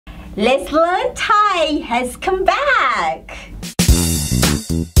Let's Learn Thai has come back.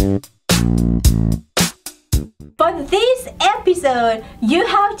 For this episode, you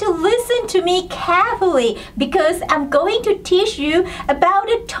have to listen to me carefully because I'm going to teach you about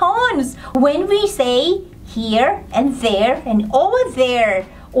the tones when we say here and there and over there,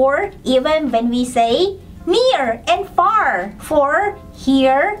 or even when we say near and far. For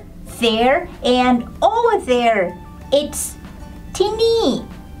here, there, and over there, it'sที่นี่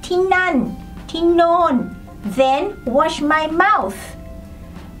ที่นั่นที่โน่น Then wash my mouth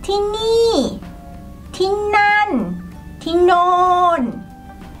ที่นี่ที่นั่นที่โน่น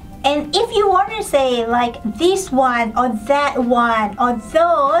And if you want to say like this one or that one or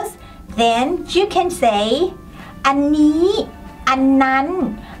those, then you can say อันนี้อันนั้น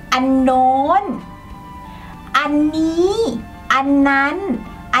อันโน้นอันนี้อันนั้น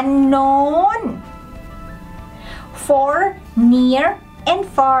อันโน้น For near and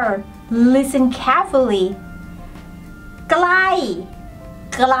far, listen carefully. ใกล้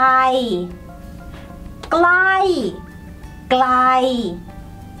ไกลใกล้ไกล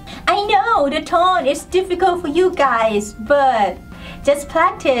I know the tone is difficult for you guys, but just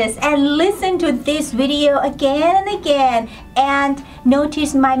practice and listen to this video again and again and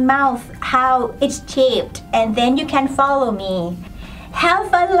notice my mouth, how it's shaped, and then you can follow me.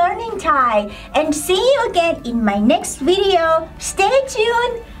 Have fun learning Thai and see you again in my next video. Stay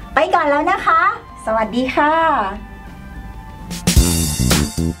tuned. ไปก่อนแล้วนะคะ สวัสดีค่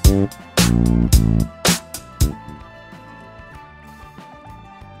ะ